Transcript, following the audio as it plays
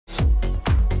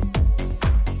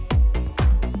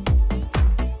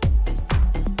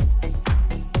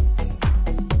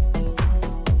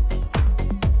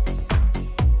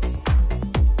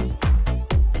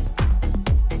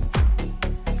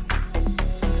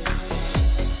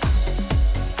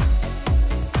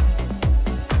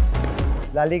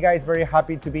La Liga is very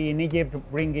happy to be in Egypt,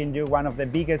 bringing you one of the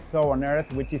biggest shows on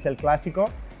earth, which is El Clásico.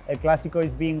 El Clásico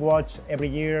is being watched every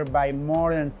year by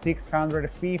more than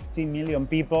 650 million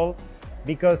people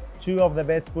because two of the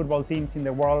best football teams in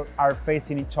the world are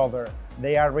facing each other.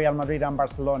 They are Real Madrid and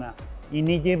Barcelona. In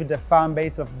Egypt, the fan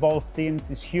base of both teams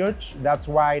is huge. That's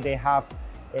why they have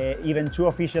even two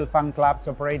official fan clubs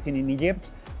operating in Egypt,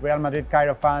 Real Madrid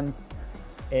Cairo fans,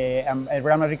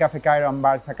 Real Madrid Cafe Cairo and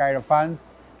Barça Cairo fans.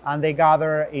 And they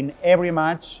gather in every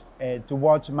match to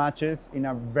watch matches in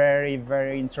a very,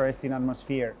 very interesting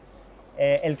atmosphere.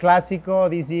 El Clásico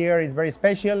this year is very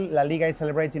special. La Liga is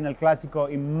celebrating El Clásico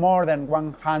in more than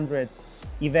 100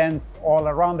 events all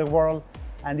around the world.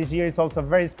 And this year is also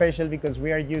very special because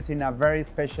we are using a very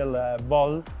special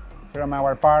ball from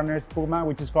our partners Puma,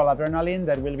 which is called Adrenaline,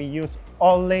 that will be used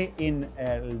only in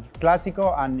El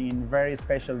Clásico and in very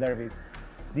special derbies.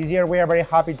 This year we are very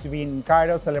happy to be in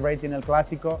Cairo celebrating El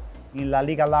Clásico in La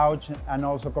Liga Lounge and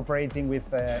also cooperating with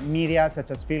media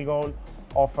such as FilGoal,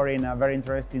 offering a very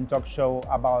interesting talk show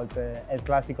about El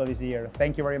Clásico this year.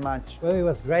 Thank you very much. Well, it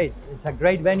was great. It's a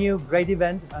great venue, great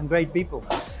event, and great people.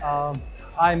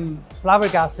 I'm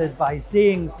flabbergasted by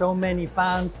seeing so many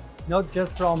fans, not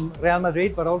just from Real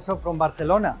Madrid, but also from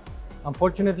Barcelona.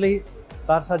 Unfortunately,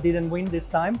 Barça didn't win this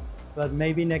time, but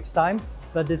maybe next time.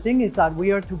 But the thing is that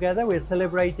we are together, we're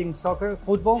celebrating soccer,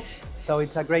 football, so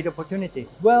it's a great opportunity.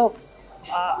 Well,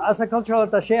 as a cultural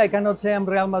attaché, I cannot say I'm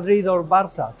Real Madrid or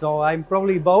Barça, so I'm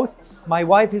probably both. My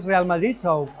wife is Real Madrid,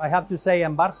 so I have to say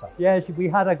I'm Barça. Yes, we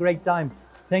had a great time.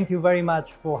 Thank you very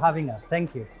much for having us.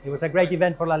 Thank you. It was a great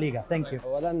event for La Liga. Thank you.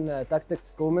 أولاً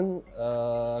تاكتكس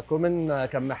كومن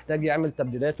كان محتاج يعمل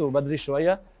تبديلاته بدري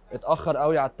شوية، اتأخر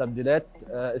قوي على التبديلات،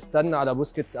 استنى على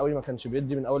بوسكيتس قوي، ما كانش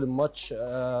بيدي من أول الماتش،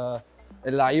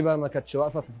 اللعيبة ما كانتش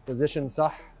واقفة في البوزيشن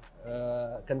صح،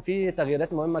 كان في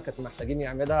تغييرات مهمة كانت محتاجين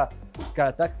يعملها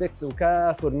كتاكتكس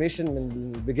وكفورميشن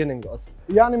من البيجيننج أصلا.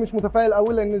 يعني مش متفائل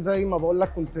قوي لأن زي ما بقول لك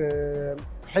كنت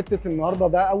حتة النهارده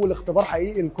ده أول اختبار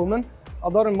حقيقي لكومن،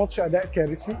 أدار الماتش أداء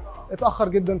كارثي، اتأخر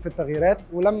جدا في التغييرات،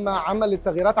 ولما عمل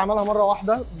التغييرات عملها مرة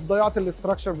واحدة ضيعت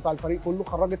الاستراكشر بتاع الفريق كله،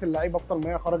 خرجت اللعيبة أكتر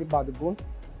ما هي خرجت بعد الجون.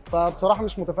 فبصراحه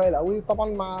مش متفائل قوي طبعا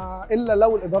الا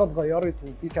لو الاداره اتغيرت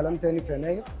وفي كلام تاني في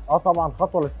يناير. طبعا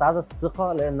خطوه لاستعاده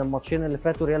الثقه، لان الماتشين اللي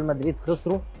فاتوا ريال مدريد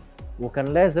خسروا وكان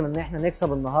لازم ان احنا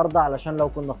نكسب النهارده، علشان لو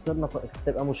كنا خسرنا كانت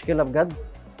تبقى مشكله بجد،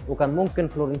 وكان ممكن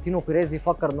فلورنتينو بيريز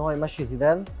يفكر ان هو يمشي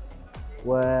زيدان،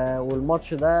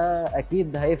 والماتش ده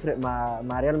اكيد هيفرق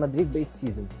مع ريال مدريد بقيه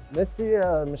السيزون. ميسي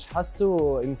مش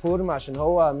حاسه انفورم عشان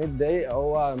هو متضايق،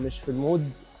 هو مش في المود،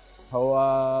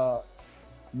 هو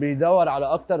بيدور على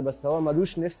اكتر، بس هو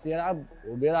ملوش نفس يلعب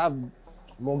وبيلعب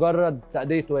مجرد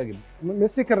تأدية واجب.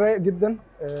 ميسي كان رايق جدا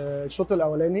الشوط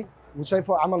الاولاني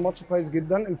وشايفه عمل ماتش كويس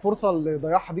جدا، الفرصه اللي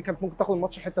ضيعها دي كانت ممكن تاخد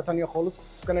الماتش حته ثانيه خالص،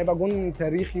 وكان هيبقى جون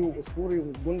تاريخي واسطوري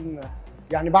وجون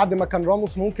يعني بعد ما كان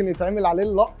راموس ممكن يتعمل عليه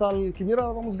اللقطه الكبيره،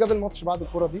 راموس جاب الماتش بعد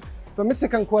الكره دي، فميسي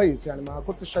كان كويس يعني ما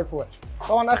كنتش شايفه وحش.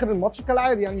 طبعا اخر الماتش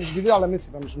كالعادي يعني مش جديد على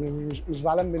ميسي، فمش مش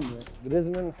زعلان منه يعني.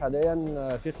 جريزمان حاليا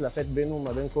في خلافات بينه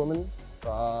وما بين كومن،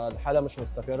 فالحاله مش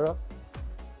مستقره،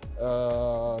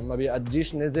 ما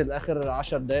بيأديش، نزل اخر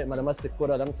 10 دقائق ما لمست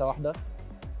الكره لمسه واحده،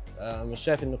 مش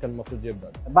شايف انه كان المفروض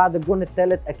يبدا. بعد الجون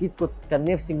الثالث اكيد كان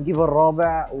نفسي نجيب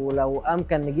الرابع، ولو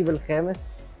امكن نجيب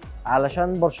الخامس،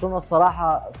 علشان برشلونه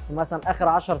الصراحه في مثلا اخر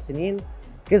 10 سنين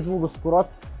كسبوا بسكورات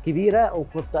كبيره،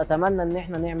 وكنت اتمنى ان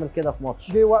احنا نعمل كده في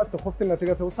ماتش. جه وقت خفت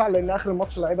النتيجه توسع لان اخر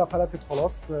الماتش اللعيبه فلتت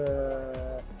خلاص،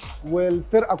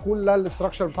 والفرقه كلها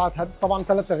الاستراكشر بتاعها طبعا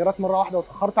 3 تغييرات مره واحده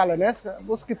واتاخرت على ناس.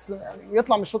 بوسكيتس يعني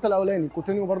يطلع من الشوط الاولاني،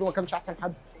 كوتينيو برده ما كانش احسن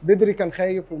حد، بدري كان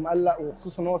خايف ومقلق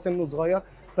وخصوصا ان هو سنه صغير،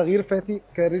 تغيير فاتي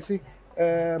كارثي.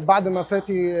 بعد ما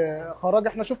فاتي خرج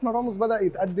احنا شفنا راموس بدا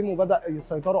يتقدم وبدا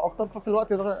يسيطروا اكتر، ففي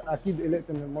الوقت ده اكيد قلقت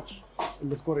ان الماتش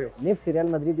السكور يوصل. نفسي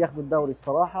ريال مدريد ياخدوا الدوري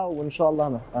الصراحه، وان شاء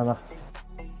الله هناخده.